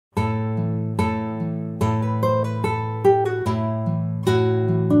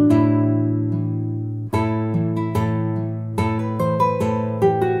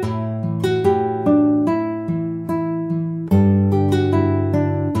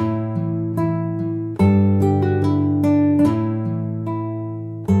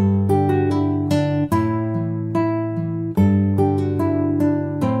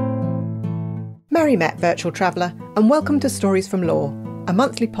met, virtual traveller, and welcome to Stories from Law, a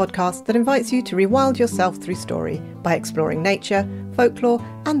monthly podcast that invites you to rewild yourself through story by exploring nature, folklore,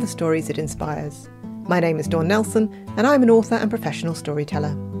 and the stories it inspires. My name is Dawn Nelson, and I'm an author and professional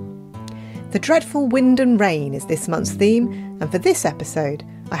storyteller. The dreadful wind and rain is this month's theme, and for this episode,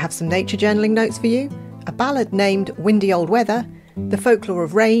 I have some nature journaling notes for you, a ballad named Windy Old Weather, the folklore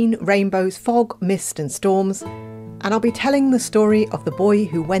of rain, rainbows, fog, mist and storms, and I'll be telling the story of the boy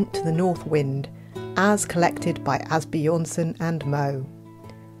who went to the north wind, as collected by Asbjornsen Moe.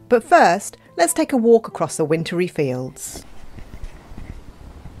 But first, let's take a walk across the wintry fields.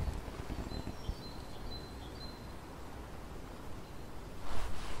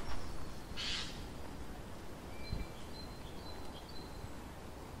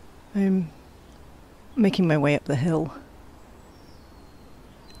 I'm making my way up the hill.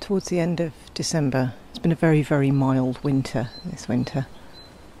 Towards the end of December. It's been a very, very mild winter this winter.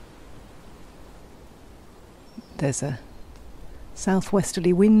 There's a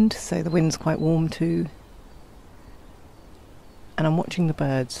southwesterly wind, so the wind's quite warm too. And I'm watching the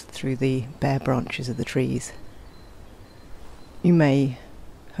birds through the bare branches of the trees. You may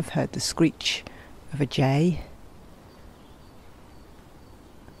have heard the screech of a jay.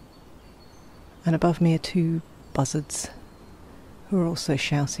 And above me are two buzzards who are also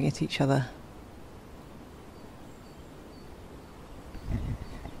shouting at each other.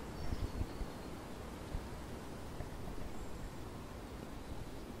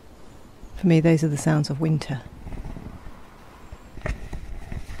 For me, those are the sounds of winter.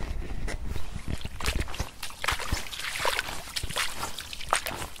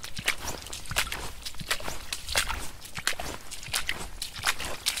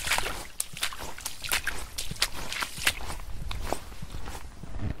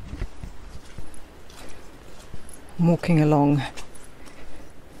 I'm walking along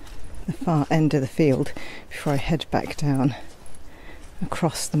the far end of the field before I head back down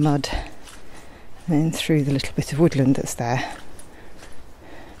across the mud and then through the little bit of woodland that's there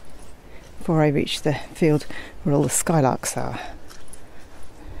before I reach the field where all the skylarks are.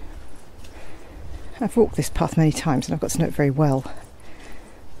 I've walked this path many times and I've got to know it very well,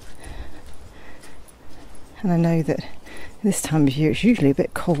 and I know that this time of year it's usually a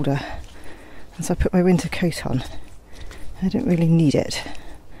bit colder, and so I put my winter coat on. I don't really need it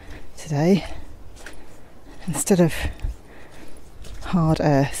today. Instead of hard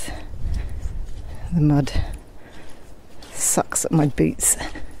earth, the mud sucks at my boots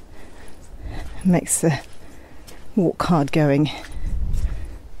and makes the walk hard going.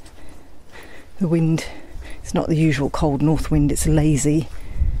 The wind is not the usual cold north wind, it's a lazy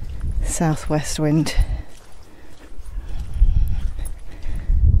southwest wind.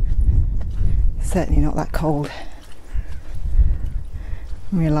 Certainly not that cold.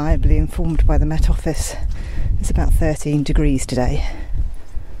 I'm reliably informed by the Met Office it's about 13 degrees today.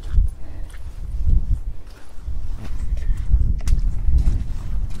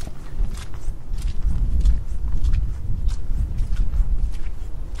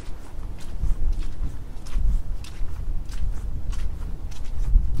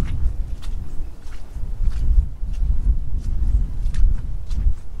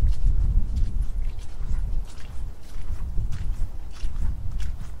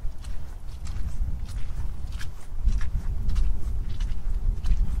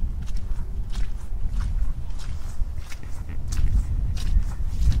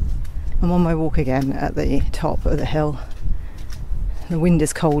 I'm on my walk again at the top of the hill. The wind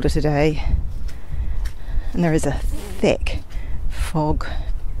is colder today and there is a thick fog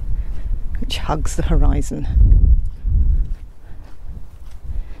which hugs the horizon.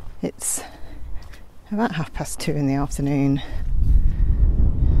 It's about 2:30 in the afternoon,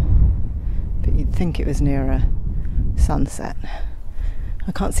 but you'd think it was nearer sunset.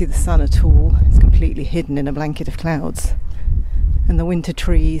 I can't see the sun at all, it's completely hidden in a blanket of clouds, and the winter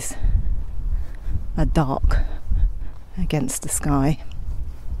trees are dark against the sky.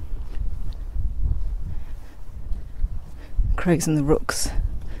 Crows and the rooks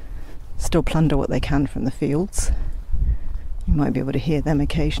still plunder what they can from the fields. You might be able to hear them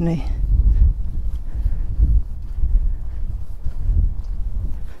occasionally.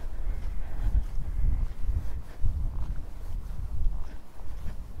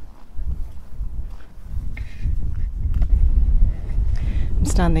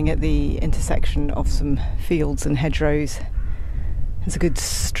 Standing at the intersection of some fields and hedgerows. There's a good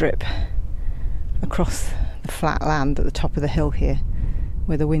strip across the flat land at the top of the hill here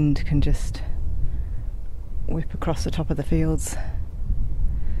where the wind can just whip across the top of the fields.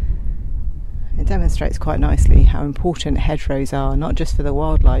 It demonstrates quite nicely how important hedgerows are, not just for the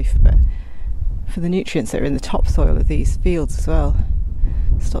wildlife but for the nutrients that are in the topsoil of these fields as well.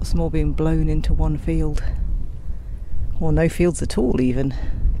 Stops them all being blown into one field, or no fields at all even.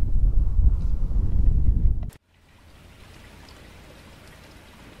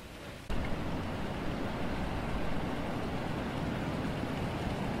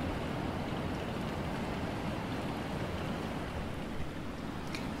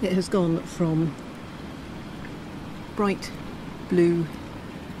 It has gone from bright blue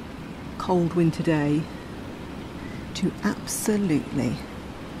cold winter day to absolutely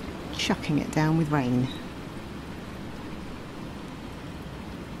chucking it down with rain.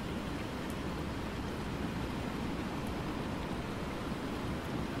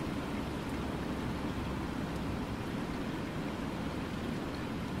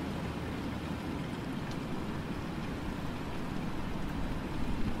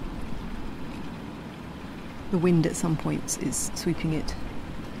 The wind at some points is sweeping it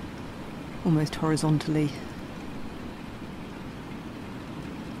almost horizontally,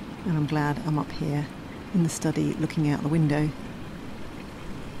 and I'm glad I'm up here in the study looking out the window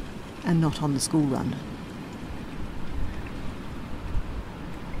and not on the school run.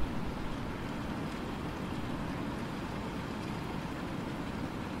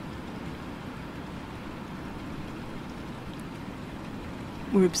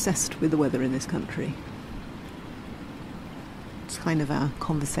 We're obsessed with the weather in this country. It's kind of our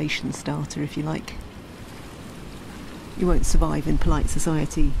conversation starter, if you like. You won't survive in polite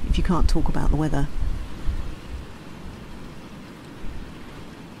society if you can't talk about the weather.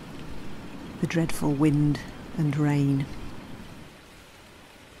 The dreadful wind and rain.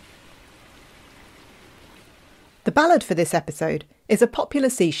 The ballad for this episode is a popular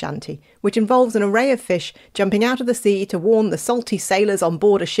sea shanty which involves an array of fish jumping out of the sea to warn the salty sailors on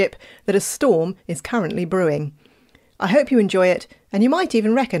board a ship that a storm is currently brewing. I hope you enjoy it, and you might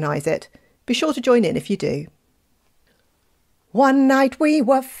even recognise it. Be sure to join in if you do. One night we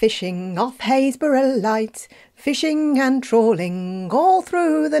were fishing off Haysborough Light, fishing and trawling all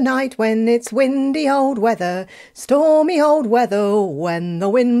through the night when it's windy old weather, stormy old weather. When the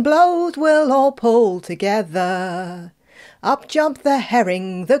wind blows we'll all pull together. Up jumped the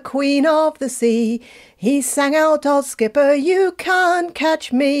herring, the queen of the sea. He sang out, "Old skipper, you can't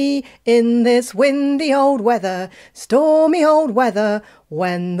catch me in this windy old weather, stormy old weather.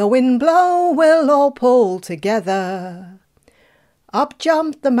 When the wind blow, we'll all pull together." Up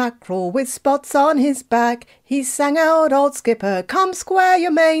jumped the mackerel with spots on his back. He sang out, "Old skipper, come square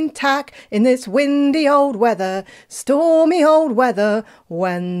your main tack in this windy old weather, stormy old weather.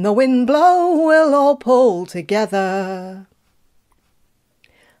 When the wind blow, we'll all pull together."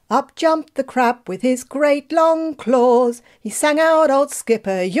 Up jumped the crab with his great long claws. He sang out, "Old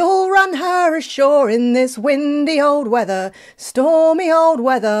skipper, you'll run her ashore in this windy old weather, stormy old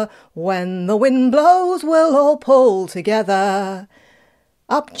weather. When the wind blows, we'll all pull together."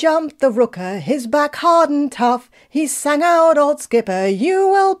 Up jumped the rooker, his back hard and tough. He sang out, "Old skipper, you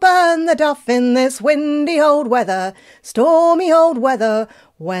will burn the duff in this windy old weather, stormy old weather.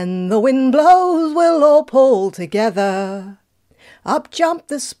 When the wind blows, we'll all pull together." Up jumped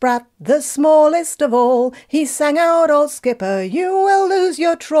the sprat, the smallest of all. He sang out, "Old skipper, you will lose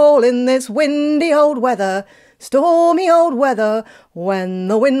your trawl in this windy old weather, stormy old weather. When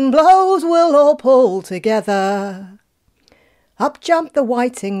the wind blows, we'll all pull together." Up jumped the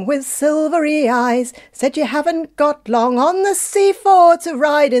whiting with silvery eyes. Said, "You haven't got long on the sea for to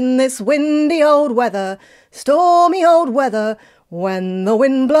ride in this windy old weather, stormy old weather. When the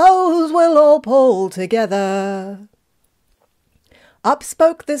wind blows, we'll all pull together." Up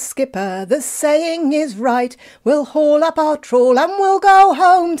spoke the skipper, "The saying is right. We'll haul up our trawl and we'll go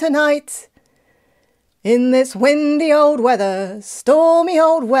home tonight. In this windy old weather, stormy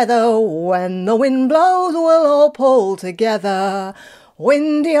old weather. When the wind blows, we'll all pull together.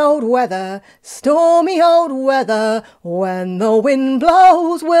 Windy old weather, stormy old weather. When the wind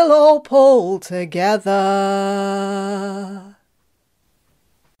blows, we'll all pull together."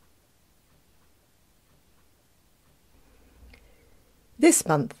 This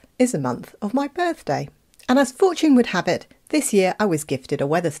month is a month of my birthday, and as fortune would have it, this year I was gifted a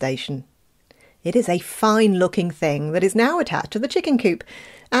weather station. It is a fine-looking thing that is now attached to the chicken coop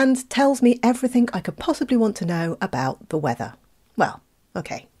and tells me everything I could possibly want to know about the weather. Well,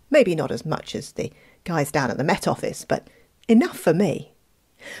 okay, maybe not as much as the guys down at the Met Office, but enough for me.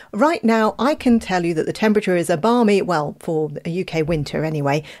 Right now, I can tell you that the temperature is a balmy, well, for a UK winter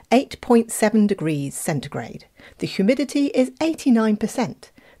anyway, 8.7 degrees centigrade. The humidity is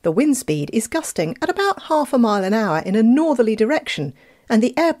 89%. The wind speed is gusting at about half a mile an hour in a northerly direction, and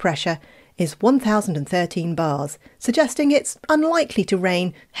the air pressure is 1013 bars, suggesting it's unlikely to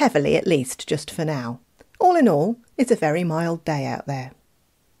rain heavily at least just for now. All in all, it's a very mild day out there.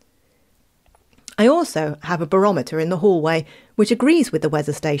 I also have a barometer in the hallway which agrees with the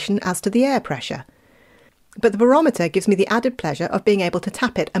weather station as to the air pressure. But the barometer gives me the added pleasure of being able to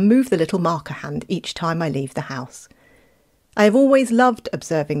tap it and move the little marker hand each time I leave the house. I have always loved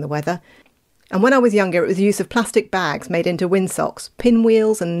observing the weather, and when I was younger it was the use of plastic bags made into windsocks,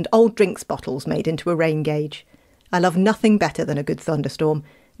 pinwheels and old drinks bottles made into a rain gauge. I love nothing better than a good thunderstorm,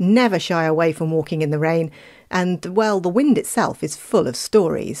 never shy away from walking in the rain, and, well, the wind itself is full of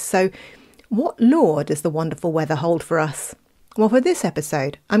stories, so what lore does the wonderful weather hold for us? Well, for this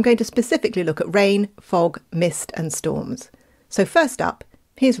episode, I'm going to specifically look at rain, fog, mist and storms. So first up,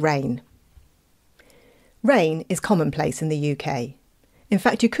 here's rain. Rain is commonplace in the UK. In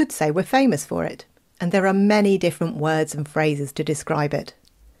fact, you could say we're famous for it, and there are many different words and phrases to describe it.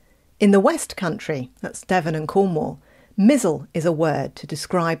 In the West Country, that's Devon and Cornwall, mizzle is a word to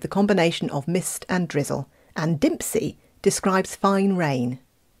describe the combination of mist and drizzle, and dimpsy describes fine rain.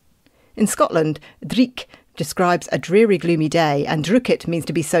 In Scotland, dreich describes a dreary, gloomy day, and druchit means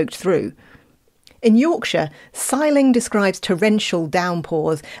to be soaked through. In Yorkshire, siling describes torrential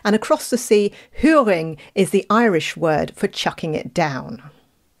downpours, and across the sea, huring is the Irish word for chucking it down.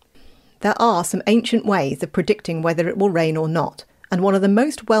 There are some ancient ways of predicting whether it will rain or not, and one of the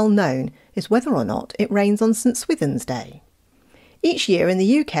most well-known is whether or not it rains on St Swithin's Day. Each year in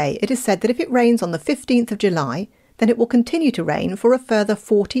the UK, it is said that if it rains on the 15th of July, then it will continue to rain for a further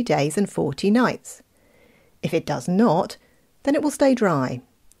 40 days and 40 nights. If it does not, then it will stay dry.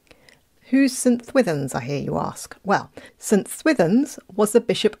 Who's St Swithin's, I hear you ask? Well, St Swithin's was the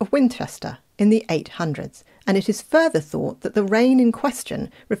Bishop of Winchester in the 800s, and it is further thought that the rain in question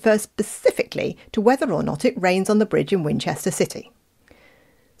refers specifically to whether or not it rains on the bridge in Winchester City.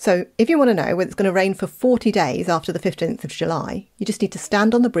 So if you want to know whether it's going to rain for 40 days after the 15th of July, you just need to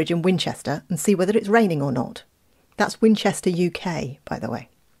stand on the bridge in Winchester and see whether it's raining or not. That's Winchester, UK, by the way.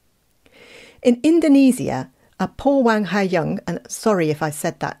 In Indonesia, a Pawang Hayung, and sorry if I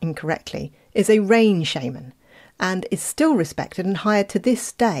said that incorrectly, is a rain shaman and is still respected and hired to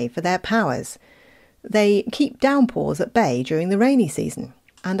this day for their powers. They keep downpours at bay during the rainy season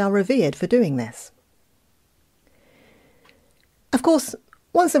and are revered for doing this. Of course,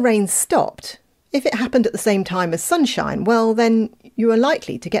 once the rain's stopped, if it happened at the same time as sunshine, well, then you are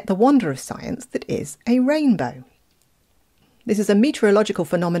likely to get the wonder of science that is a rainbow. This is a meteorological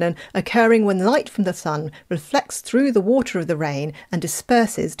phenomenon occurring when light from the sun reflects through the water of the rain and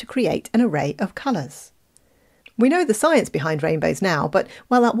disperses to create an array of colours. We know the science behind rainbows now, but,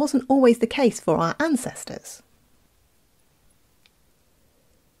 well, that wasn't always the case for our ancestors.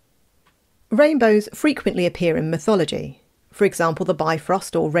 Rainbows frequently appear in mythology. For example, the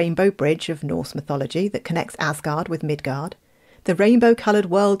Bifrost or Rainbow Bridge of Norse mythology that connects Asgard with Midgard, the rainbow-coloured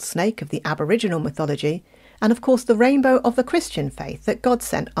world snake of the Aboriginal mythology, and of course the rainbow of the Christian faith that God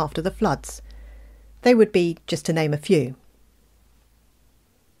sent after the floods. They would be just to name a few.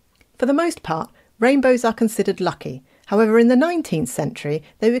 For the most part, rainbows are considered lucky. However, in the 19th century,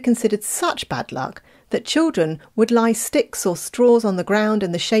 they were considered such bad luck that children would lie sticks or straws on the ground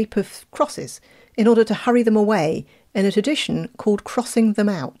in the shape of crosses in order to hurry them away in a tradition called crossing them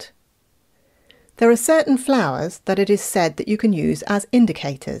out. There are certain flowers that it is said that you can use as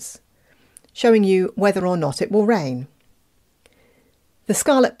indicators, showing you whether or not it will rain. The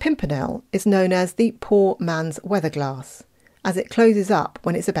scarlet pimpernel is known as the poor man's weatherglass, as it closes up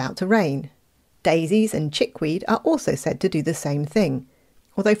when it's about to rain. Daisies and chickweed are also said to do the same thing,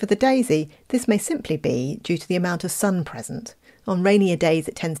 although for the daisy this may simply be due to the amount of sun present. On rainier days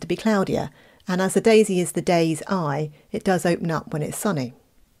it tends to be cloudier, and as the daisy is the day's eye, it does open up when it's sunny.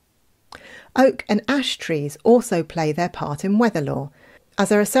 Oak and ash trees also play their part in weather lore, as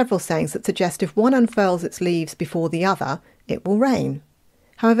there are several sayings that suggest if one unfurls its leaves before the other, it will rain.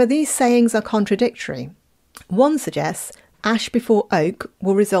 However, these sayings are contradictory. One suggests ash before oak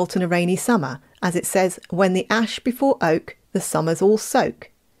will result in a rainy summer, as it says, when the ash before oak, the summers all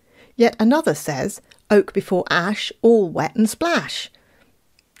soak. Yet another says, oak before ash, all wet and splash.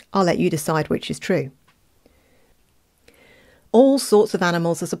 I'll let you decide which is true. All sorts of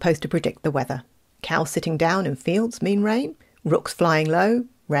animals are supposed to predict the weather. Cows sitting down in fields mean rain. Rooks flying low,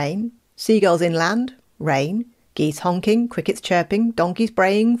 rain. Seagulls inland, rain. Geese honking, crickets chirping, donkeys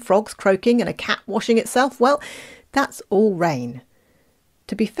braying, frogs croaking and a cat washing itself. Well, that's all rain.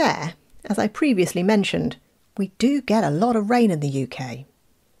 To be fair, as I previously mentioned, we do get a lot of rain in the UK.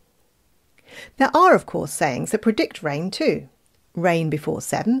 There are, of course, sayings that predict rain too. Rain before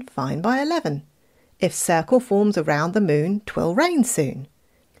 7, fine by 11. If circle forms around the moon, 'twill rain soon.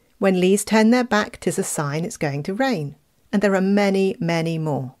 When leaves turn their back, 'tis a sign it's going to rain. And there are many, many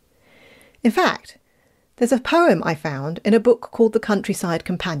more. In fact, there's a poem I found in a book called The Countryside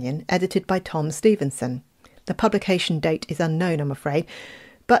Companion, edited by Tom Stevenson. The publication date is unknown, I'm afraid,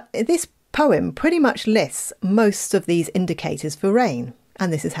 but this poem pretty much lists most of these indicators for rain,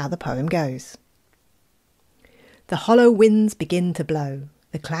 and this is how the poem goes. The hollow winds begin to blow,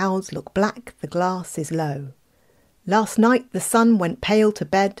 the clouds look black, the glass is low. Last night the sun went pale to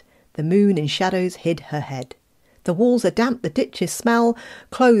bed, the moon in shadows hid her head. The walls are damp, the ditches smell,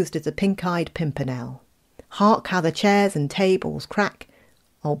 closed as a pink-eyed pimpernel. Hark how the chairs and tables crack,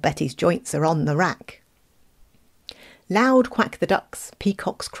 old Betty's joints are on the rack. Loud quack the ducks,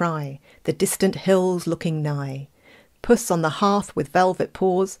 peacocks cry, the distant hills looking nigh. Puss on the hearth with velvet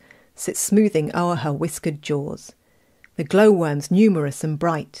paws sits smoothing o'er her whiskered jaws. The glowworms numerous and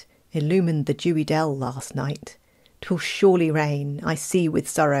bright illumined the dewy dell last night. 'Twill surely rain, I see with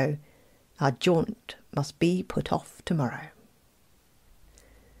sorrow. Our jaunt must be put off tomorrow.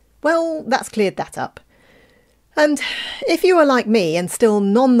 Well, that's cleared that up. And if you are like me and still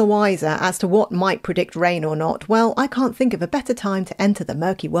none the wiser as to what might predict rain or not, well, I can't think of a better time to enter the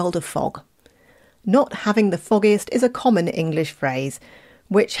murky world of fog. Not having the foggiest is a common English phrase,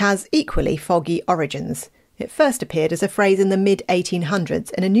 which has equally foggy origins. It first appeared as a phrase in the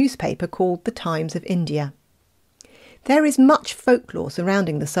mid-1800s in a newspaper called The Times of India. There is much folklore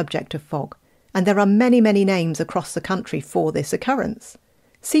surrounding the subject of fog, and there are many, many names across the country for this occurrence,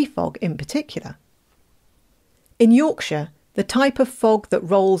 sea fog in particular. In Yorkshire, the type of fog that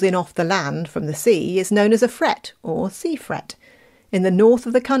rolls in off the land from the sea is known as a fret or sea fret. In the north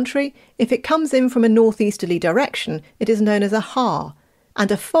of the country, if it comes in from a northeasterly direction, it is known as a har, and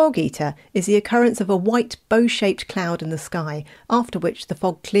a fog-eater is the occurrence of a white bow-shaped cloud in the sky, after which the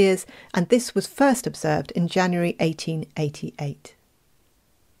fog clears, and this was first observed in January 1888.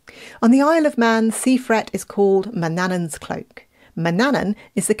 On the Isle of Man, sea fret is called Manannan's cloak. Manannan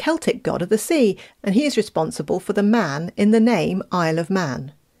is the Celtic god of the sea, and he is responsible for the man in the name Isle of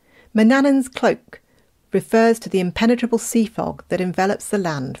Man. Manannan's cloak refers to the impenetrable sea fog that envelops the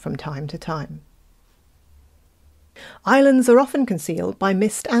land from time to time. Islands are often concealed by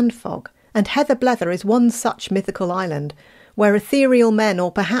mist and fog, and Heather Blether is one such mythical island, where ethereal men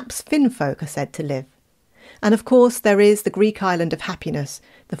or perhaps finfolk are said to live. And of course there is the Greek island of Happiness,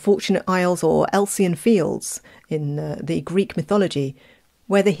 the Fortunate Isles or Elysian Fields in the Greek mythology,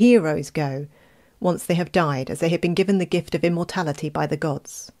 where the heroes go once they have died, as they have been given the gift of immortality by the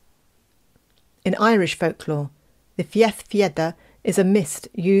gods. In Irish folklore, the Fieth Fiedda is a mist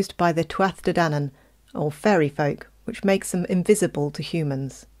used by the Tuath de Danann, or fairy folk, which makes them invisible to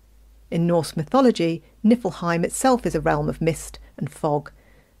humans. In Norse mythology, Niflheim itself is a realm of mist and fog,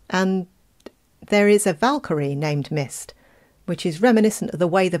 and there is a Valkyrie named Mist, which is reminiscent of the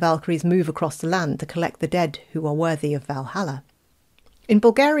way the Valkyries move across the land to collect the dead who are worthy of Valhalla. In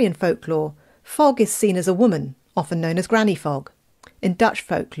Bulgarian folklore, fog is seen as a woman, often known as Granny Fog. In Dutch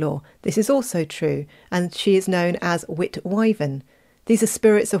folklore, this is also true, and she is known as Wit Wyvern. These are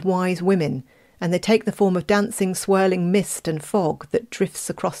spirits of wise women, and they take the form of dancing, swirling mist and fog that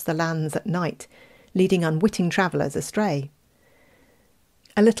drifts across the lands at night, leading unwitting travellers astray.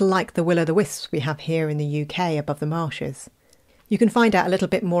 A little like the will-o'-the-wisps we have here in the UK above the marshes. You can find out a little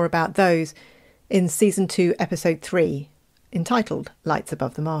bit more about those in Season 2, Episode 3, entitled Lights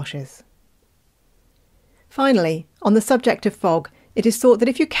Above the Marshes. Finally, on the subject of fog, it is thought that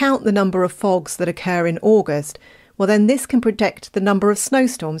if you count the number of fogs that occur in August, well then this can predict the number of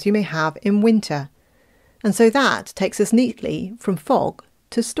snowstorms you may have in winter. And so that takes us neatly from fog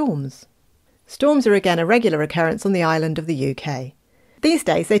to storms. Storms are again a regular occurrence on the island of the UK. These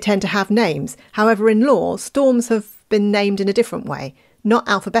days they tend to have names. However, in law, storms have been named in a different way, not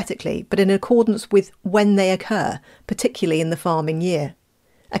alphabetically, but in accordance with when they occur, particularly in the farming year.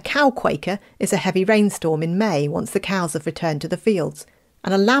 A cow quaker is a heavy rainstorm in May once the cows have returned to the fields,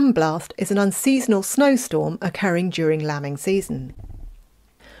 and a lamb blast is an unseasonal snowstorm occurring during lambing season.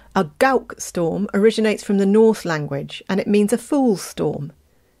 A gauk storm originates from the Norse language, and it means a fool's storm.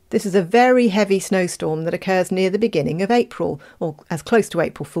 This is a very heavy snowstorm that occurs near the beginning of April, or as close to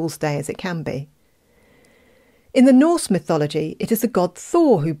April Fool's Day as it can be. In the Norse mythology, it is the god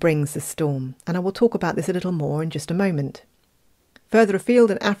Thor who brings the storm, and I will talk about this a little more in just a moment. Further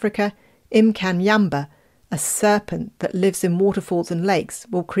afield in Africa, Imkanyamba, a serpent that lives in waterfalls and lakes,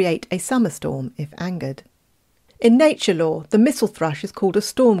 will create a summer storm if angered. In nature lore, the missel thrush is called a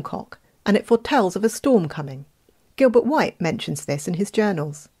stormcock, and it foretells of a storm coming. Gilbert White mentions this in his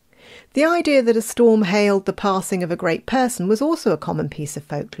journals. The idea that a storm hailed the passing of a great person was also a common piece of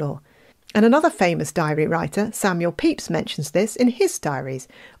folklore. And another famous diary writer, Samuel Pepys, mentions this in his diaries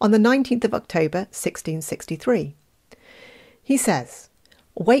on the 19th of October 1663. He says,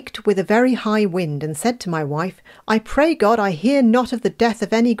 "Waked with a very high wind, and said to my wife, I pray God I hear not of the death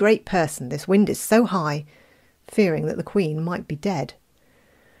of any great person, this wind is so high," fearing that the Queen might be dead.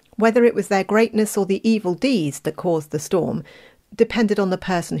 Whether it was their greatness or the evil deeds that caused the storm depended on the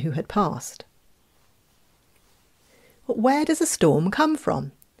person who had passed. But where does a storm come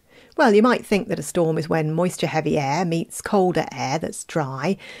from? Well, you might think that a storm is when moisture-heavy air meets colder air that's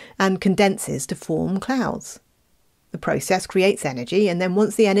dry and condenses to form clouds. The process creates energy, and then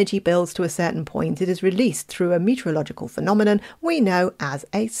once the energy builds to a certain point, it is released through a meteorological phenomenon we know as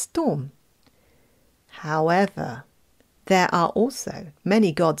a storm. However, there are also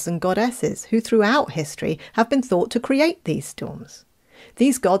many gods and goddesses who throughout history have been thought to create these storms.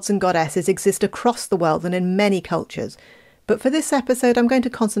 These gods and goddesses exist across the world and in many cultures, but for this episode I'm going to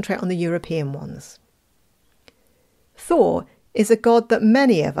concentrate on the European ones. Thor is a god that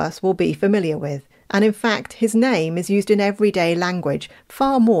many of us will be familiar with, and in fact his name is used in everyday language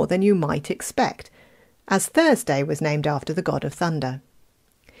far more than you might expect, as Thursday was named after the god of thunder.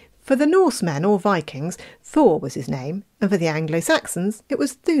 For the Norsemen or Vikings, Thor was his name, and for the Anglo-Saxons it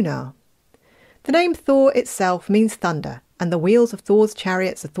was Thunar. The name Thor itself means thunder, and the wheels of Thor's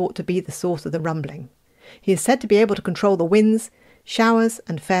chariots are thought to be the source of the rumbling. He is said to be able to control the winds, showers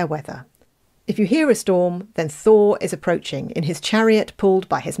and fair weather. If you hear a storm, then Thor is approaching in his chariot pulled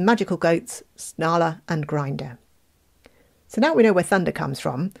by his magical goats, Snarler and Grinder. So now we know where thunder comes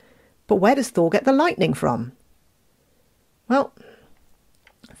from, but where does Thor get the lightning from? Well,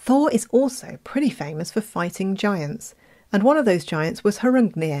 Thor is also pretty famous for fighting giants, and one of those giants was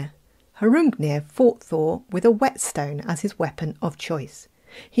Hrungnir. Hrungnir fought Thor with a whetstone as his weapon of choice.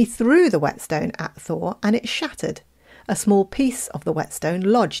 He threw the whetstone at Thor and it shattered. A small piece of the whetstone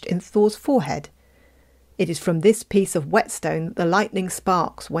lodged in Thor's forehead. It is from this piece of whetstone that the lightning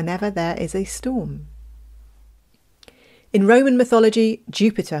sparks whenever there is a storm. In Roman mythology,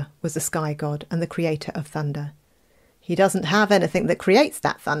 Jupiter was the sky god and the creator of thunder. He doesn't have anything that creates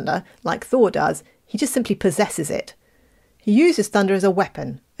that thunder like Thor does, he just simply possesses it. He uses thunder as a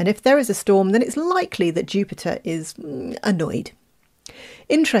weapon, and if there is a storm then it's likely that Jupiter is annoyed.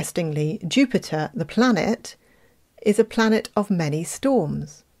 Interestingly, Jupiter, the planet, is a planet of many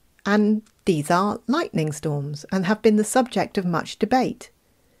storms, and these are lightning storms and have been the subject of much debate.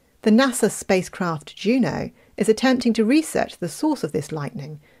 The NASA spacecraft Juno is attempting to research the source of this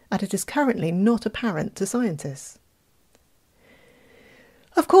lightning, and it is currently not apparent to scientists.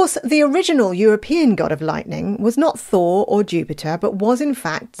 Of course, the original European god of lightning was not Thor or Jupiter, but was in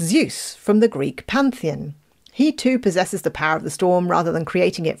fact Zeus from the Greek pantheon. He too possesses the power of the storm rather than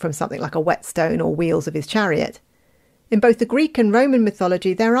creating it from something like a whetstone or wheels of his chariot. In both the Greek and Roman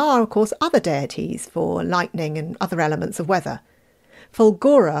mythology there are, of course, other deities for lightning and other elements of weather.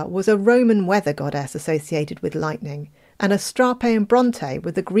 Folklore was a Roman weather goddess associated with lightning, and Astrape and Bronte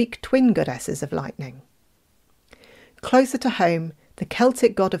were the Greek twin goddesses of lightning. Closer to home, the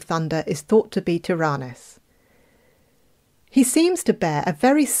Celtic god of thunder is thought to be Tyrannus. He seems to bear a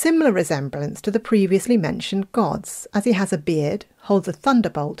very similar resemblance to the previously mentioned gods, as he has a beard, holds a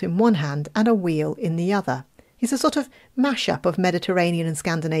thunderbolt in one hand and a wheel in the other. He's a sort of mash-up of Mediterranean and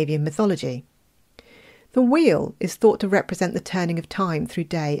Scandinavian mythology. The wheel is thought to represent the turning of time through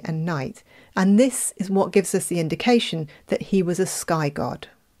day and night, and this is what gives us the indication that he was a sky god.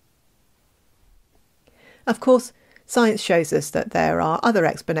 Of course, science shows us that there are other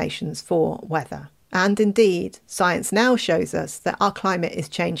explanations for weather. And indeed, science now shows us that our climate is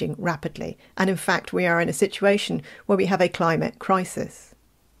changing rapidly. And in fact, we are in a situation where we have a climate crisis.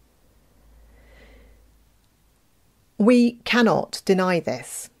 We cannot deny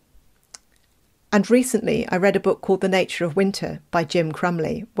this. And recently, I read a book called The Nature of Winter by Jim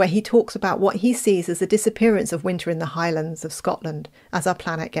Crumley, where he talks about what he sees as the disappearance of winter in the Highlands of Scotland as our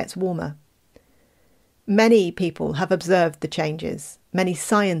planet gets warmer. Many people have observed the changes. Many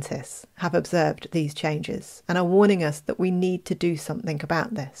scientists have observed these changes and are warning us that we need to do something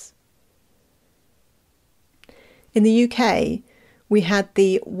about this. In the UK, we had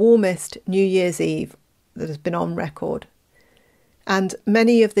the warmest New Year's Eve that has been on record. And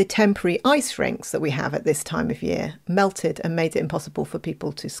many of the temporary ice rinks that we have at this time of year melted and made it impossible for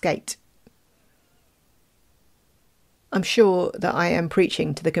people to skate. I'm sure that I am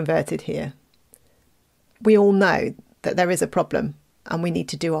preaching to the converted here. We all know that there is a problem and we need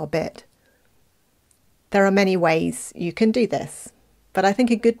to do our bit. There are many ways you can do this, but I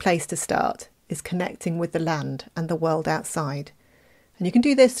think a good place to start is connecting with the land and the world outside. And you can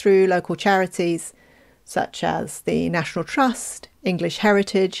do this through local charities such as the National Trust, English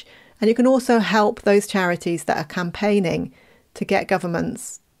Heritage And you can also help those charities that are campaigning to get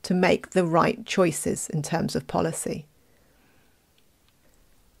governments to make the right choices in terms of policy.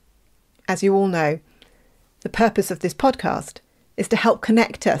 As you all know, the purpose of this podcast is to help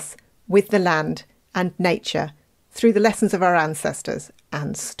connect us with the land and nature through the lessons of our ancestors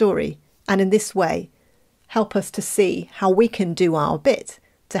and story, and in this way help us to see how we can do our bit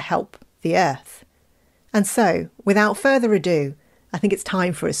to help the earth. And so, without further ado, I think it's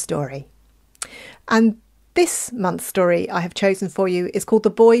time for a story. And this month's story I have chosen for you is called The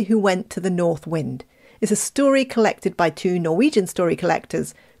Boy Who Went to the North Wind. It's a story collected by two Norwegian story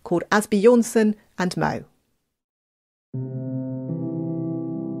collectors called Asbjornsen and Moe.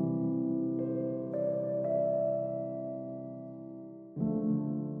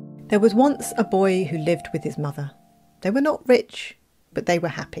 There was once a boy who lived with his mother. They were not rich, but they were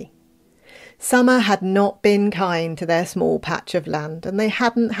happy. Summer had not been kind to their small patch of land, and they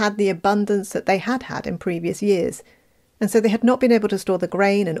hadn't had the abundance that they had had in previous years, and so they had not been able to store the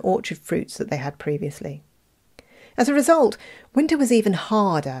grain and orchard fruits that they had previously. As a result, winter was even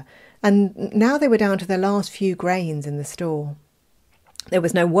harder, and now they were down to their last few grains in the store. There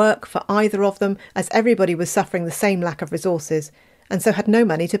was no work for either of them, as everybody was suffering the same lack of resources, and so had no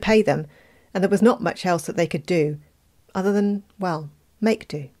money to pay them, and there was not much else that they could do, other than, well, make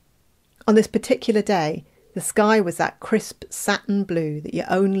do. On this particular day, the sky was that crisp satin blue that you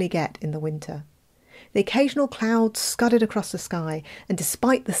only get in the winter. The occasional clouds scudded across the sky, and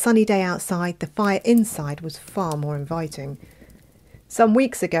despite the sunny day outside, the fire inside was far more inviting. Some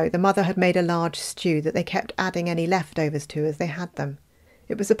weeks ago, the mother had made a large stew that they kept adding any leftovers to as they had them.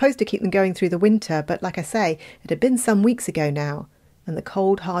 It was supposed to keep them going through the winter, but like I say, it had been some weeks ago now, and the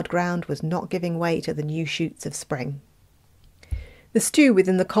cold, hard ground was not giving way to the new shoots of spring. The stew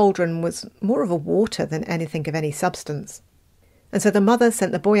within the cauldron was more of a water than anything of any substance, and so the mother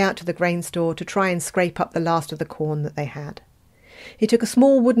sent the boy out to the grain store to try and scrape up the last of the corn that they had. He took a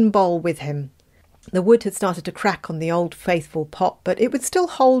small wooden bowl with him. The wood had started to crack on the old faithful pot, but it would still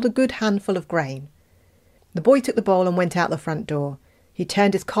hold a good handful of grain. The boy took the bowl and went out the front door. He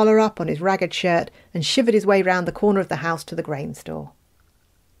turned his collar up on his ragged shirt and shivered his way round the corner of the house to the grain store.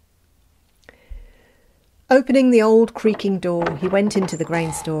 Opening the old creaking door, he went into the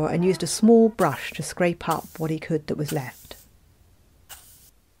grain store and used a small brush to scrape up what he could that was left.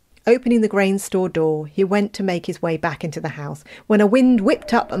 Opening the grain store door, he went to make his way back into the house, when a wind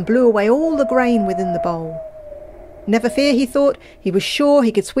whipped up and blew away all the grain within the bowl. Never fear, he thought, he was sure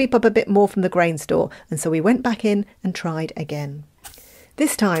he could sweep up a bit more from the grain store, and so he went back in and tried again.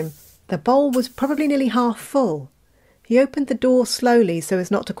 This time, the bowl was probably nearly half full. He opened the door slowly so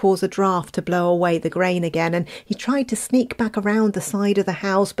as not to cause a draught to blow away the grain again, and he tried to sneak back around the side of the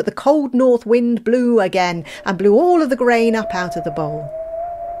house, but the cold north wind blew again and blew all of the grain up out of the bowl.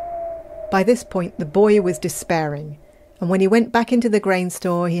 By this point the boy was despairing, and when he went back into the grain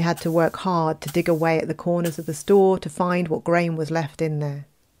store he had to work hard to dig away at the corners of the store to find what grain was left in there.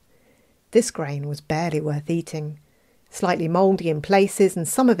 This grain was barely worth eating. Slightly mouldy in places, and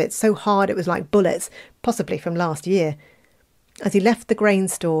some of it so hard it was like bullets, possibly from last year. As he left the grain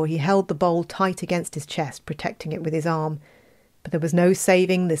store, he held the bowl tight against his chest, protecting it with his arm. But there was no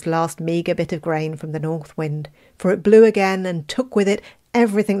saving this last meagre bit of grain from the north wind, for it blew again and took with it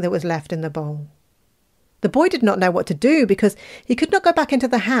everything that was left in the bowl. The boy did not know what to do, because he could not go back into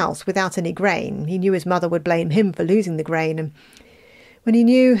the house without any grain. He knew his mother would blame him for losing the grain, and when he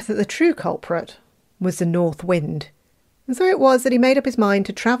knew that the true culprit was the north wind. And so it was that he made up his mind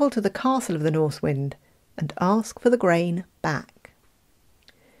to travel to the castle of the North Wind and ask for the grain back.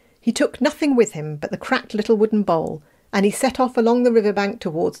 He took nothing with him but the cracked little wooden bowl, and he set off along the riverbank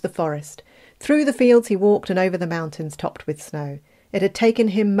towards the forest. Through the fields he walked and over the mountains topped with snow. It had taken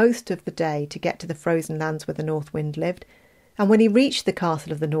him most of the day to get to the frozen lands where the North Wind lived, and when he reached the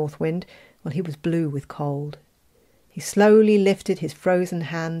castle of the North Wind, well, he was blue with cold. He slowly lifted his frozen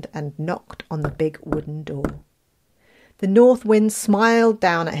hand and knocked on the big wooden door. The north wind smiled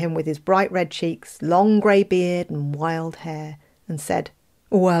down at him with his bright red cheeks, long grey beard and wild hair, and said,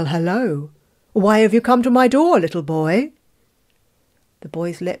 "Well, hello. Why have you come to my door, little boy?" The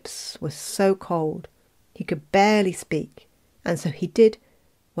boy's lips were so cold he could barely speak, and so he did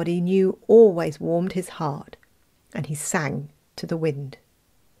what he knew always warmed his heart, and he sang to the wind.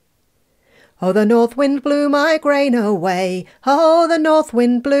 Oh, the north wind blew my grain away. Oh, the north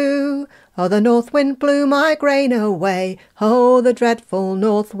wind blew. Oh, the north wind blew my grain away. Oh, the dreadful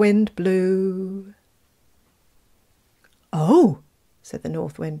north wind blew. "Oh," said the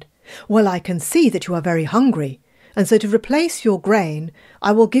north wind, "well, I can see that you are very hungry, and so to replace your grain,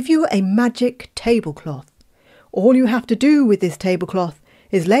 I will give you a magic tablecloth. All you have to do with this tablecloth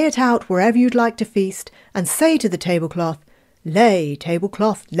is lay it out wherever you'd like to feast, and say to the tablecloth, 'Lay,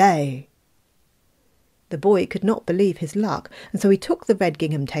 tablecloth, lay.'" The boy could not believe his luck, and so he took the red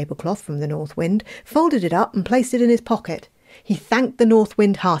gingham tablecloth from the North Wind, folded it up and placed it in his pocket. He thanked the North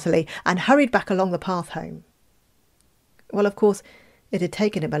Wind heartily and hurried back along the path home. Well, of course, it had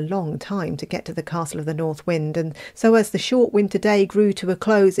taken him a long time to get to the castle of the North Wind, and so as the short winter day grew to a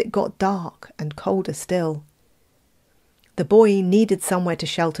close, it got dark and colder still. The boy needed somewhere to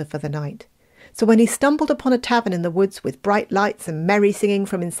shelter for the night, so when he stumbled upon a tavern in the woods with bright lights and merry singing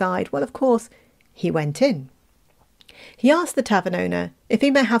from inside, well, of course, he went in. He asked the tavern owner if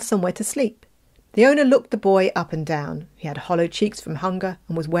he may have somewhere to sleep. The owner looked the boy up and down. He had hollow cheeks from hunger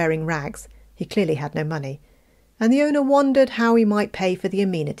and was wearing rags. He clearly had no money. And the owner wondered how he might pay for the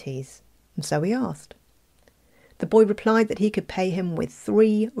amenities, and so he asked. The boy replied that he could pay him with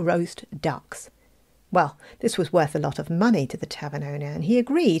 3 roast ducks. Well, this was worth a lot of money to the tavern owner, and he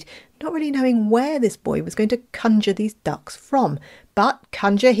agreed, not really knowing where this boy was going to conjure these ducks from. But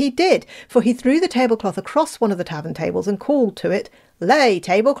conjure he did, for he threw the tablecloth across one of the tavern tables and called to it, "Lay,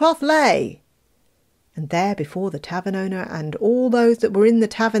 tablecloth, lay!" And there before the tavern owner and all those that were in the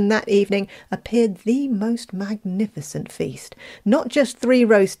tavern that evening appeared the most magnificent feast. Not just 3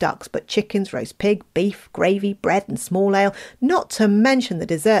 roast ducks, but chickens, roast pig, beef, gravy, bread and small ale, not to mention the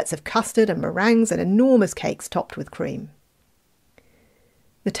desserts of custard and meringues and enormous cakes topped with cream.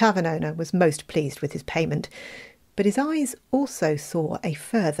 The tavern owner was most pleased with his payment, but his eyes also saw a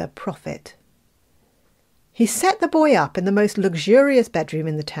further profit. He set the boy up in the most luxurious bedroom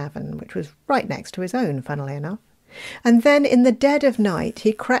in the tavern, which was right next to his own, funnily enough. And then in the dead of night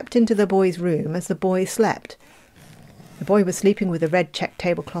he crept into the boy's room as the boy slept. The boy was sleeping with a red checked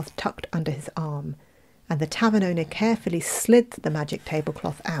tablecloth tucked under his arm, and the tavern owner carefully slid the magic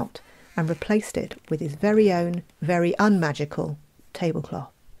tablecloth out and replaced it with his very own, very unmagical tablecloth.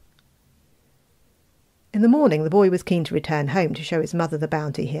 In the morning the boy was keen to return home to show his mother the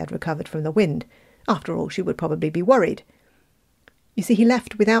bounty he had recovered from the wind. After all, she would probably be worried. You see, he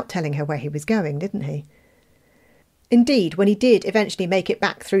left without telling her where he was going, didn't he? Indeed, when he did eventually make it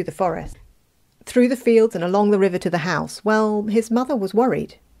back through the forest, through the fields and along the river to the house, well, his mother was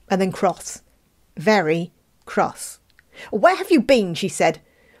worried, and then cross. Very cross. "Where have you been?" she said.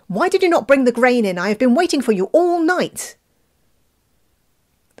 "Why did you not bring the grain in? I have been waiting for you all night."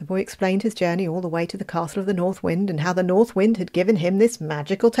 The boy explained his journey all the way to the castle of the North Wind, and how the North Wind had given him this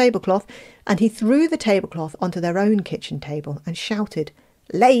magical tablecloth, and he threw the tablecloth onto their own kitchen table and shouted,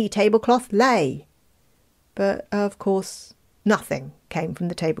 "Lay, tablecloth, lay!" But, of course, nothing came from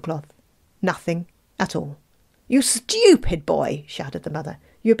the tablecloth. Nothing at all. "You stupid boy!" shouted the mother.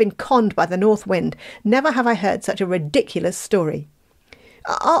 "You have been conned by the North Wind. Never have I heard such a ridiculous story."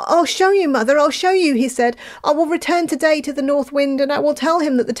 I'll show you, mother, I'll show you," he said. "I will return today to the North Wind, and I will tell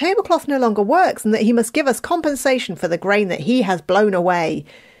him that the tablecloth no longer works, and that he must give us compensation for the grain that he has blown away."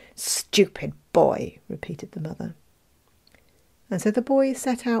 "Stupid boy," repeated the mother. And so the boy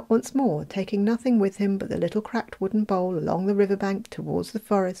set out once more, taking nothing with him but the little cracked wooden bowl, along the river bank towards the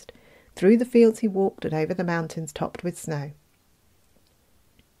forest. Through the fields he walked, and over the mountains topped with snow.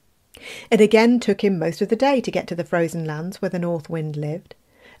 It again took him most of the day to get to the frozen lands where the North Wind lived,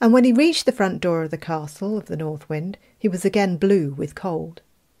 and when he reached the front door of the castle of the North Wind, he was again blue with cold.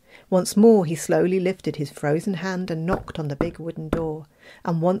 Once more he slowly lifted his frozen hand and knocked on the big wooden door,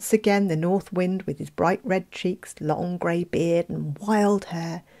 and once again the North Wind, with his bright red cheeks, long grey beard and wild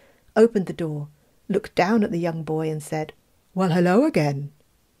hair, opened the door, looked down at the young boy and said, "Well, hello again.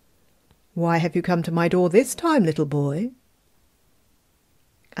 Why have you come to my door this time, little boy?"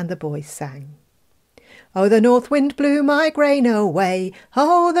 And the boy sang. "Oh, the North Wind blew my grain away.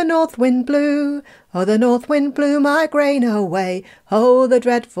 Oh, the North Wind blew. Oh, the North Wind blew my grain away. Oh, the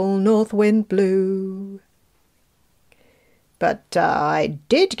dreadful North Wind blew." "But I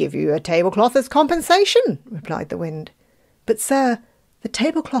did give you a tablecloth as compensation," replied the wind. "But, sir, the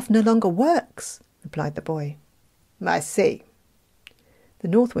tablecloth no longer works," replied the boy. "I see." The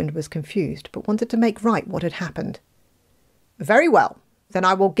North Wind was confused, but wanted to make right what had happened. "Very well. Then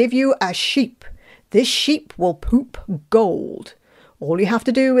I will give you a sheep. This sheep will poop gold. All you have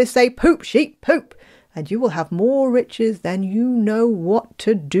to do is say, 'Poop, sheep, poop,' and you will have more riches than you know what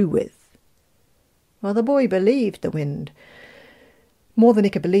to do with." Well, the boy believed the wind more than he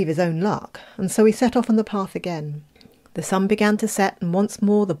could believe his own luck, and so he set off on the path again. The sun began to set, and once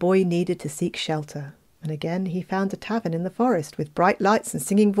more the boy needed to seek shelter, and again he found a tavern in the forest with bright lights and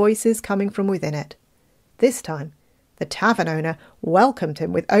singing voices coming from within it. This time the tavern owner welcomed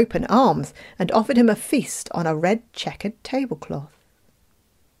him with open arms and offered him a feast on a red checkered tablecloth.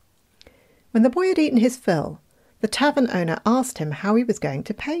 When the boy had eaten his fill, the tavern owner asked him how he was going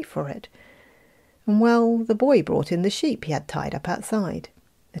to pay for it. And well, the boy brought in the sheep he had tied up outside.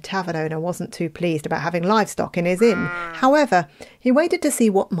 The tavern owner wasn't too pleased about having livestock in his inn. However, he waited to see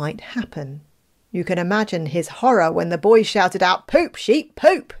what might happen. You can imagine his horror when the boy shouted out, "Poop, sheep,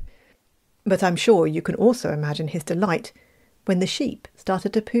 poop!" But I'm sure you can also imagine his delight when the sheep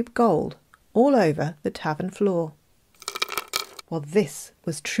started to poop gold all over the tavern floor. Well, this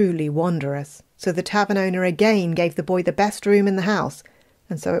was truly wondrous. So the tavern owner again gave the boy the best room in the house.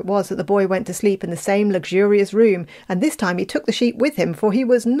 And so it was that the boy went to sleep in the same luxurious room, and this time he took the sheep with him, for he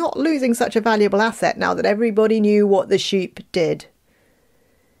was not losing such a valuable asset now that everybody knew what the sheep did.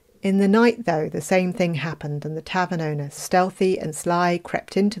 In the night, though, the same thing happened, and the tavern owner, stealthy and sly,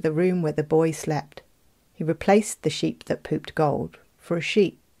 crept into the room where the boy slept. He replaced the sheep that pooped gold for a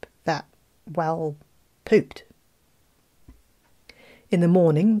sheep that, well, pooped. In the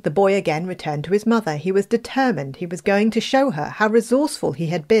morning, the boy again returned to his mother. He was determined. He was going to show her how resourceful he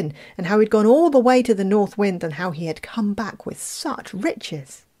had been, and how he'd gone all the way to the north wind, and how he had come back with such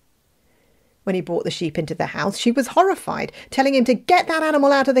riches. When he brought the sheep into the house, she was horrified, telling him to get that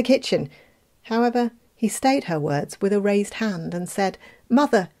animal out of the kitchen. However, he stayed her words with a raised hand and said,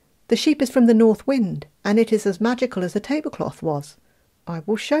 "Mother, the sheep is from the north wind, and it is as magical as the tablecloth was. I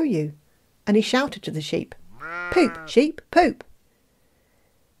will show you." And he shouted to the sheep, "Poop, sheep, poop."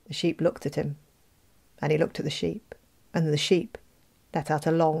 The sheep looked at him, and he looked at the sheep, and the sheep let out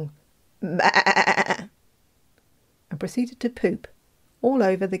a long "Meh," and proceeded to poop all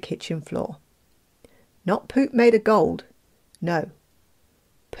over the kitchen floor. Not poop made of gold, no,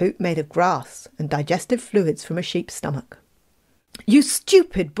 poop made of grass and digestive fluids from a sheep's stomach. "You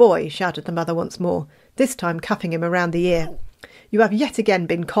stupid boy," shouted the mother once more, this time cuffing him around the ear. "You have yet again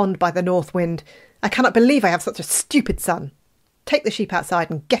been conned by the north wind. I cannot believe I have such a stupid son. Take the sheep outside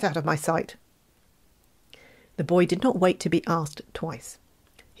and get out of my sight." The boy did not wait to be asked twice.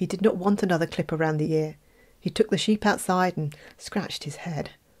 He did not want another clip around the ear. He took the sheep outside and scratched his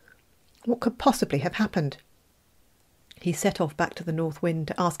head. What could possibly have happened? He set off back to the north wind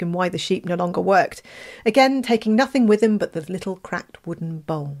to ask him why the sheep no longer worked, again taking nothing with him but the little cracked wooden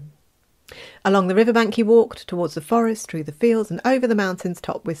bowl. Along the riverbank he walked, towards the forest, through the fields and over the mountains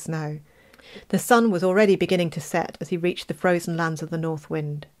topped with snow. The sun was already beginning to set as he reached the frozen lands of the north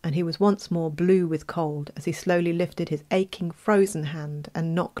wind, and he was once more blue with cold as he slowly lifted his aching frozen hand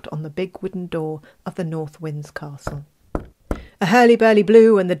and knocked on the big wooden door of the north wind's castle. A hurly-burly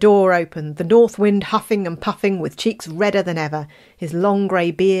blew and the door opened, the north wind huffing and puffing with cheeks redder than ever, his long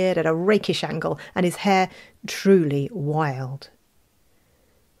grey beard at a rakish angle and his hair truly wild.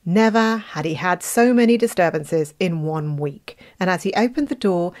 Never had he had so many disturbances in 1 week, and as he opened the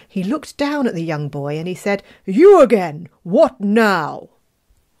door he looked down at the young boy and he said, "You again! What now?"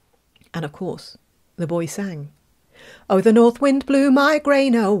 And of course the boy sang. "Oh, the north wind blew my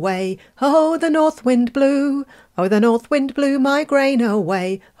grain away, oh, the north wind blew, oh, the north wind blew my grain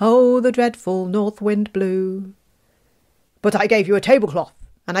away, oh, the dreadful north wind blew." "But I gave you a tablecloth,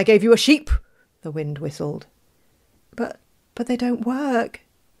 and I gave you a sheep," the wind whistled. But they don't work,"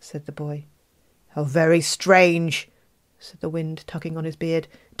 said the boy. "How very strange," said the wind, tugging on his beard.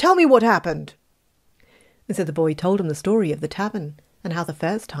 "Tell me what happened." And so the boy told him the story of the tavern, and how the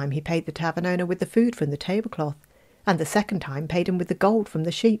first time he paid the tavern owner with the food from the tablecloth, and the second time paid him with the gold from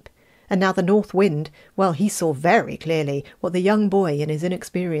the sheep. And now the north wind, well, he saw very clearly what the young boy in his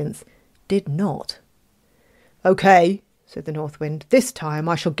inexperience did not. "Okay," said the north wind, "this time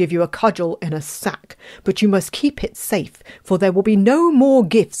I shall give you a cudgel in a sack, but you must keep it safe, for there will be no more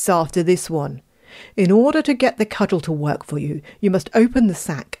gifts after this one. In order to get the cudgel to work for you, you must open the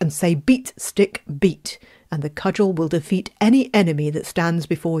sack and say 'beat, stick, beat,' and the cudgel will defeat any enemy that stands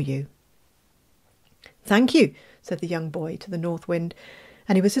before you." "Thank you," said the young boy to the north wind,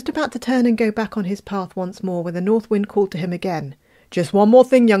 and he was just about to turn and go back on his path once more when the north wind called to him again. "Just one more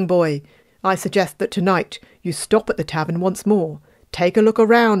thing, young boy. I suggest that tonight you stop at the tavern once more, take a look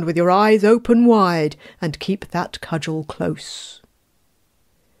around with your eyes open wide, and keep that cudgel close."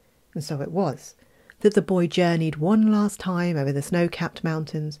 And so it was that the boy journeyed one last time over the snow-capped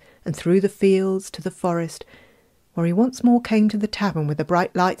mountains and through the fields to the forest, where he once more came to the tavern with the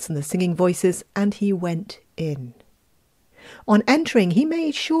bright lights and the singing voices, and he went in. On entering, he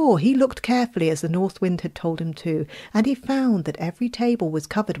made sure he looked carefully as the north wind had told him to, and he found that every table was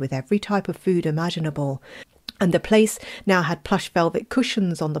covered with every type of food imaginable, and the place now had plush velvet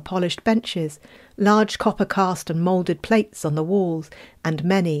cushions on the polished benches, large copper cast and moulded plates on the walls, and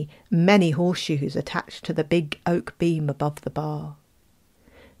many, many horseshoes attached to the big oak beam above the bar.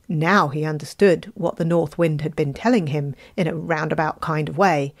 Now he understood what the north wind had been telling him in a roundabout kind of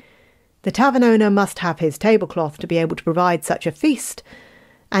way. The tavern owner must have his tablecloth to be able to provide such a feast,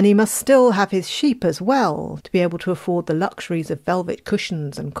 and he must still have his sheep as well to be able to afford the luxuries of velvet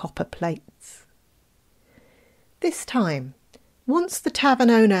cushions and copper plates. This time, once the tavern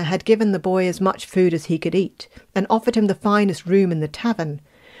owner had given the boy as much food as he could eat and offered him the finest room in the tavern,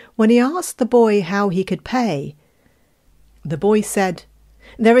 when he asked the boy how he could pay, the boy said,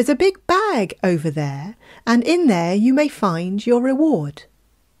 "There is a big bag over there, and in there you may find your reward."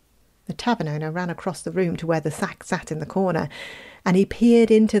 The tavern owner ran across the room to where the sack sat in the corner, and he peered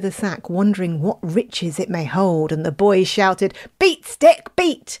into the sack, wondering what riches it may hold, and the boy shouted, "Beat, stick,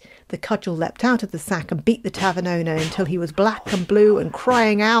 beat!" The cudgel leapt out of the sack and beat the tavern owner until he was black and blue and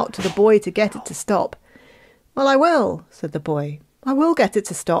crying out to the boy to get it to stop. "Well, I will," said the boy. "I will get it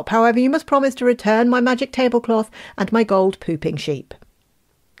to stop. However, you must promise to return my magic tablecloth and my gold pooping sheep."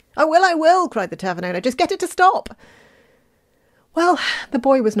 I will," cried the tavern owner. "Just get it to stop." Well, the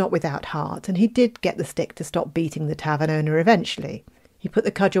boy was not without heart, and he did get the stick to stop beating the tavern owner eventually. He put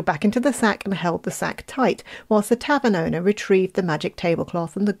the cudgel back into the sack and held the sack tight, whilst the tavern owner retrieved the magic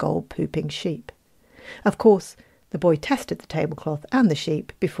tablecloth and the gold pooping sheep. Of course, the boy tested the tablecloth and the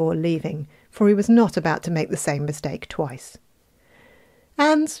sheep before leaving, for he was not about to make the same mistake twice.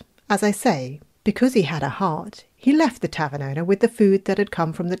 And, as I say, because he had a heart, he left the tavern owner with the food that had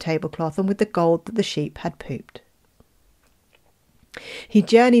come from the tablecloth and with the gold that the sheep had pooped. He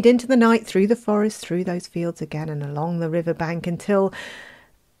journeyed into the night through the forest, through those fields again and along the river bank until,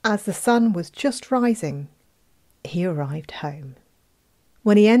 as the sun was just rising, he arrived home.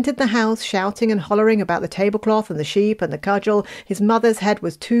 When he entered the house, shouting and hollering about the tablecloth and the sheep and the cudgel, his mother's head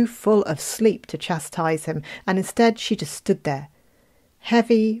was too full of sleep to chastise him, and instead she just stood there,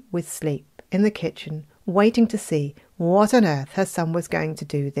 heavy with sleep, in the kitchen, waiting to see what on earth her son was going to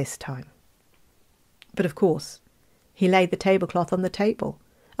do this time. But of course, he laid the tablecloth on the table,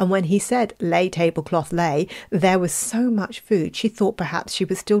 and when he said, "Lay, tablecloth, lay," there was so much food she thought perhaps she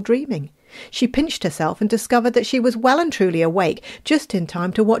was still dreaming. She pinched herself and discovered that she was well and truly awake, just in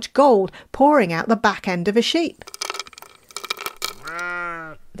time to watch gold pouring out the back end of a sheep.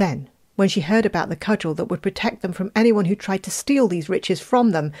 Then, when she heard about the cudgel that would protect them from anyone who tried to steal these riches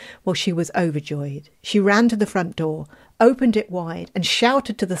from them, well, she was overjoyed. She ran to the front door, opened it wide, and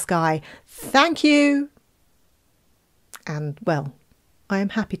shouted to the sky, "Thank you!" And, well, I am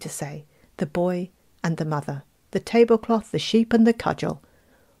happy to say, the boy and the mother, the tablecloth, the sheep and the cudgel,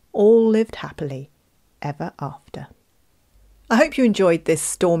 all lived happily ever after. I hope you enjoyed this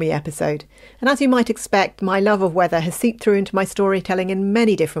stormy episode, and as you might expect, my love of weather has seeped through into my storytelling in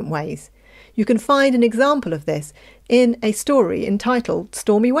many different ways. You can find an example of this in a story entitled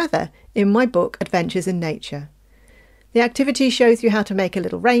Stormy Weather in my book Adventures in Nature. The activity shows you how to make a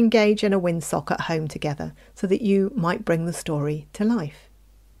little rain gauge and a windsock at home together so that you might bring the story to life.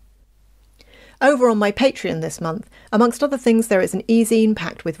 Over on my Patreon this month, amongst other things, there is an e-zine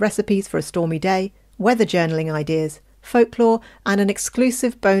packed with recipes for a stormy day, weather journaling ideas, folklore, and an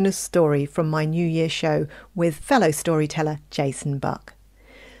exclusive bonus story from my New Year show with fellow storyteller Jason Buck.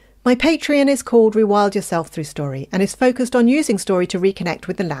 My Patreon is called Rewild Yourself Through Story and is focused on using story to reconnect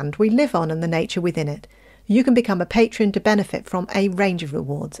with the land we live on and the nature within it. You can become a patron to benefit from a range of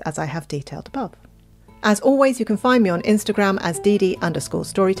rewards, as I have detailed above. As always, you can find me on Instagram as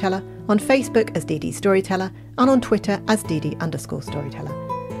dd_storyteller, on Facebook as dd storyteller, and on Twitter as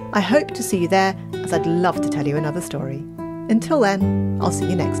dd_storyteller. I hope to see you there, as I'd love to tell you another story. Until then, I'll see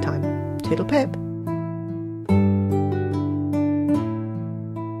you next time. Toodle pip.